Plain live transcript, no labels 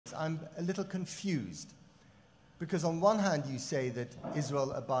I'm a little confused. Because on one hand, you say that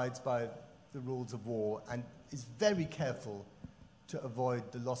Israel abides by the rules of war and is very careful to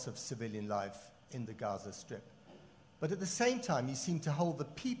avoid the loss of civilian life in the Gaza Strip. But at the same time, you seem to hold the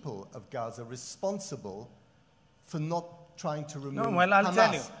people of Gaza responsible for not trying to remove Hamas. No, well, I'll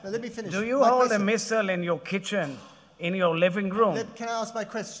tell you. Now, let me finish. Do you hold a missile in your kitchen, in your living room? Can I ask my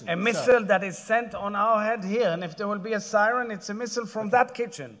question? A missile that is sent on our head here, and if there will be a siren, it's a missile from that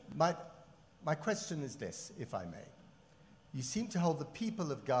kitchen. My question is this, if I may. You seem to hold the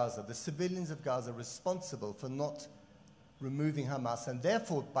people of Gaza, the civilians of Gaza, responsible for not removing Hamas, and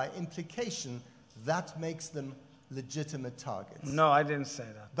therefore, by implication, that makes them legitimate targets. No, I didn't say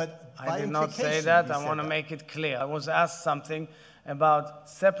that. But I did not say that. I want to make it clear. I was asked something about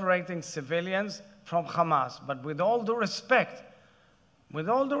separating civilians from Hamas. But with all due respect,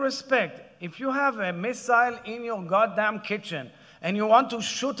 if you have a missile in your goddamn kitchen and you want to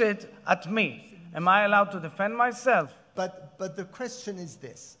shoot it at me, am I allowed to defend myself? But the question is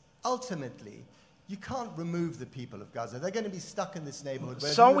this. Ultimately, you can't remove the people of Gaza. They're going to be stuck in this neighborhood.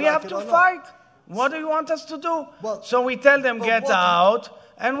 So we have to fight. What do you want us to do? So we tell them, get out,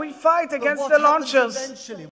 and we fight against the launchers.